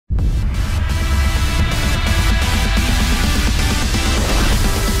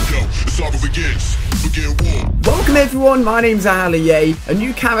begins. Begin war. Welcome everyone, my name's Ali. A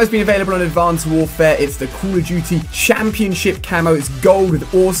new camo has been available on Advanced Warfare. It's the Call of Duty Championship camo. It's gold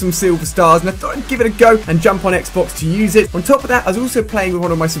with awesome silver stars, and I thought I'd give it a go and jump on Xbox to use it. On top of that, I was also playing with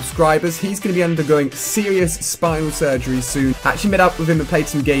one of my subscribers. He's going to be undergoing serious spinal surgery soon. Actually met up with him and played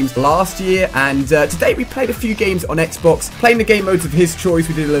some games last year, and today we played a few games on Xbox, playing the game modes of his choice.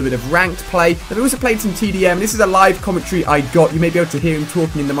 We did a little bit of ranked play, and we also played some TDM. This is a live commentary I got. You may be able to hear him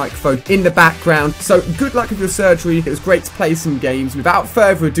talking in the microphone in the background. So good luck with your surgery. It was great to play some games. Without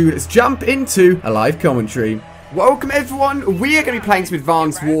further ado, let's jump into a live commentary. Welcome everyone. We are going to be playing some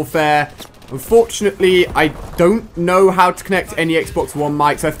Advanced Warfare. Unfortunately, I don't know how to connect any Xbox One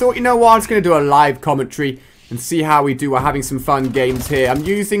mic, so I thought, you know what, I was going to do a live commentary and see how we do. We're having some fun games here. I'm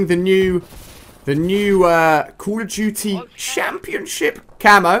using the new Call of Duty Championship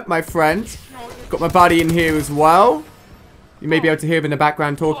camo, my friend. Got my buddy in here as well. You may be able to hear him in the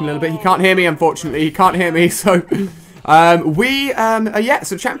background talking a little bit. He can't hear me, unfortunately. He can't hear me, so...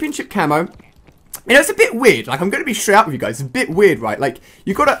 so Championship camo. You know, it's a bit weird. Like, I'm going to be straight up with you guys. It's a bit weird, right? Like,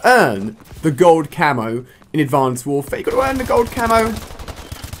 you've got to earn the gold camo in Advanced Warfare. You've got to earn the gold camo.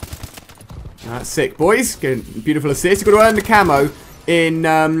 That's sick, boys. Getting beautiful assist. You've got to earn the camo in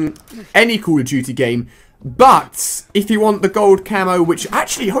any Call of Duty game. But if you want the gold camo, which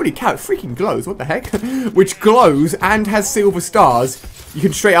actually, holy cow, it freaking glows. What the heck? Which glows and has silver stars, you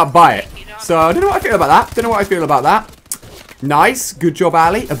can straight up buy it. So I don't know what I feel about that. Nice. Good job,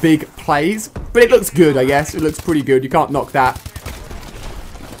 Ali. A big plays. But it looks good, I guess. It looks pretty good. You can't knock that.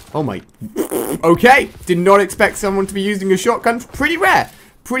 Oh my. Okay. Did not expect someone to be using a shotgun. Pretty rare.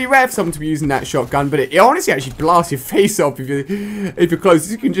 Pretty rare for someone to be using that shotgun, but it honestly actually blasts your face off if you're close.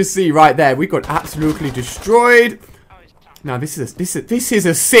 As you can just see right there, we got absolutely destroyed. Now this is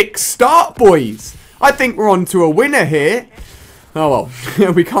a sick start, boys. I think we're on to a winner here. Oh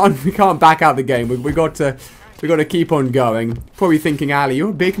well, we can't back out the game. We got to keep on going. Probably thinking, Ali,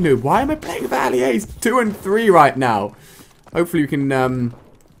 you're a big noob. Why am I playing with Ali? He's 2 and 3 right now. Hopefully we can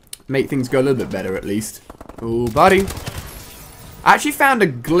make things go a little bit better at least. Oh, buddy. I actually found a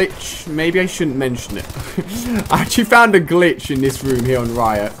glitch. Maybe I shouldn't mention it. I actually found a glitch in this room here on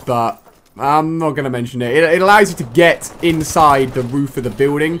Riot, but I'm not going to mention it. It allows you to get inside the roof of the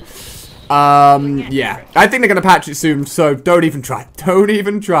building. Yeah. I think they're going to patch it soon, so don't even try it. Don't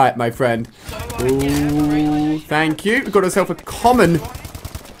even try it, my friend. Ooh, thank you. We've got ourselves a common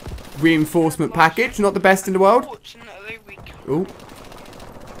reinforcement package. Not the best in the world. Ooh.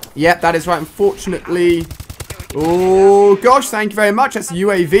 Yep, that is right. Unfortunately... Oh, gosh, thank you very much. That's a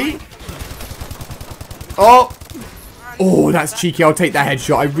UAV. Oh, that's cheeky. I'll take that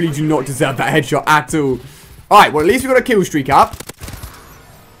headshot. I really do not deserve that headshot at all. Alright, well, at least we got a kill streak up.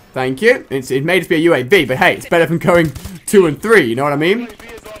 Thank you. It made us be a UAV, but hey, it's better than going 2 and 3, you know what I mean?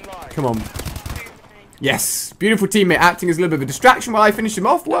 Come on. Yes. Beautiful teammate acting as a little bit of a distraction while I finish him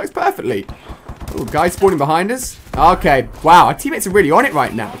off. Works perfectly. Oh, guys spawning behind us. Okay. Wow, our teammates are really on it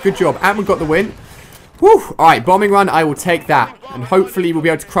right now. Good job. And we've got the win. Whew. Alright, bombing run, I will take that. And hopefully we'll be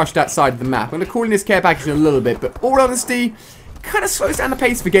able to crush that side of the map. I'm going to call in this care package in a little bit, but all honesty, kind of slows down the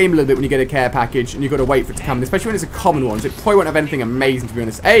pace of the game a little bit when you get a care package and you've got to wait for it to come, especially when it's a common one. So it probably won't have anything amazing, to be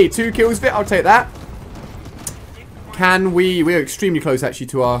honest. Hey, 2 kills fit, I'll take that. Can we... We're extremely close, actually,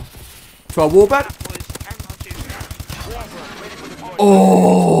 to our warbird.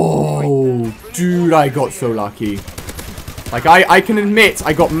 Oh, dude, I got so lucky. Like, I can admit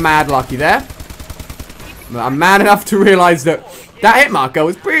I got mad lucky there. I'm man enough to realize that hit marker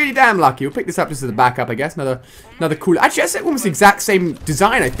was pretty damn lucky. We'll pick this up just as a backup, I guess. Another cool... Actually, that's almost the exact same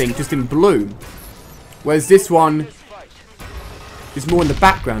design, I think, just in blue. Whereas this one is more in the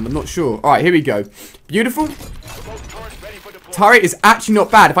background. I'm not sure. Alright, here we go. Beautiful. Turret is actually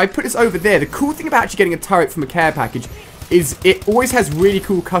not bad. If I put this over there, the cool thing about actually getting a turret from a care package is it always has really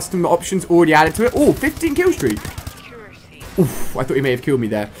cool custom options already added to it. Oh, 15 kill streak. Oof, I thought he may have killed me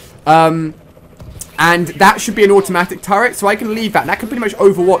there. And that should be an automatic turret, so I can leave that. And that can pretty much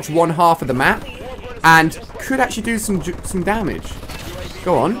overwatch one half of the map. And could actually do some damage.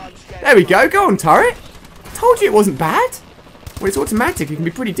 Go on. There we go. Go on, turret. Told you it wasn't bad. Well, it's automatic. It can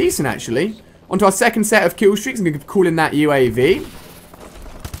be pretty decent, actually. Onto our second set of kill streaks. I'm going to call in that UAV.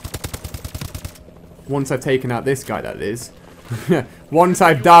 Once I've taken out this guy, that is. Once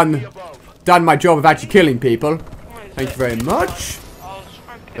I've done my job of actually killing people. Thank you very much.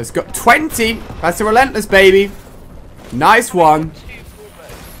 Let's go. 20. That's a relentless, baby. Nice one.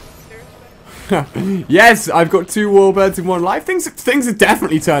 Yes, I've got 2 warbirds in 1 life. Things have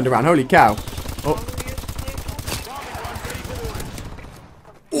definitely turned around. Holy cow.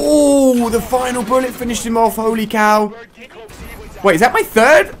 Oh, the final bullet finished him off. Holy cow. Wait, is that my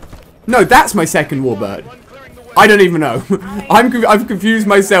third? No, that's my second warbird. I don't even know. I've confused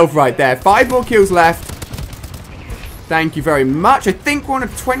myself right there. 5 more kills left. Thank you very much. I think we're on a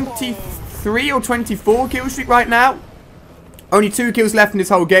 23 or 24 kill streak right now. Only 2 kills left in this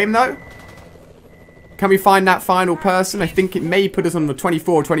whole game, though. Can we find that final person? I think it may put us on the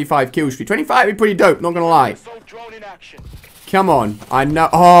 24 or 25 kill streak. 25 would be pretty dope, not gonna lie. Come on. I know.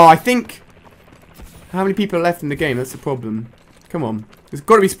 Oh, I think... How many people are left in the game? That's the problem. Come on. There's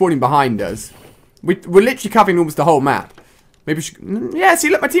got to be spawning behind us. We're literally covering almost the whole map. Maybe we should... Yeah, see,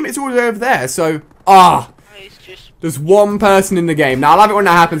 look, my teammate's all over there, so... Ah! There's one person in the game. Now, I love it when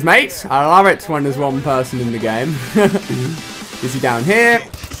that happens, mate. I love it when there's one person in the game. Is he down here?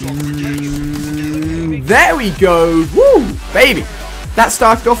 There we go. Woo! Baby! That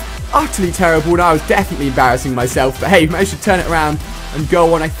started off utterly terrible, and I was definitely embarrassing myself. But hey, we managed to turn it around and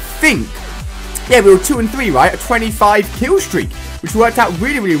go on, I think... Yeah, we were 2 and 3, right? A 25 kill streak, which worked out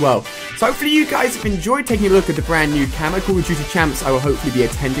really, really well. So hopefully you guys have enjoyed taking a look at the brand new camo Call of Duty Champs. I will hopefully be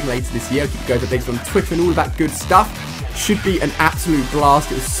attending later this year. I'll keep you guys updated on Twitter and all of that good stuff. Should be an absolute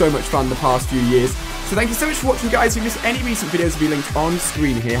blast. It was so much fun the past few years. So thank you so much for watching, guys. If you missed any recent videos, will be linked on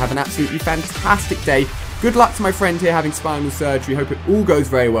screen here. Have an absolutely fantastic day. Good luck to my friend here having spinal surgery. Hope it all goes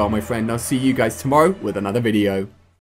very well, my friend. I'll see you guys tomorrow with another video.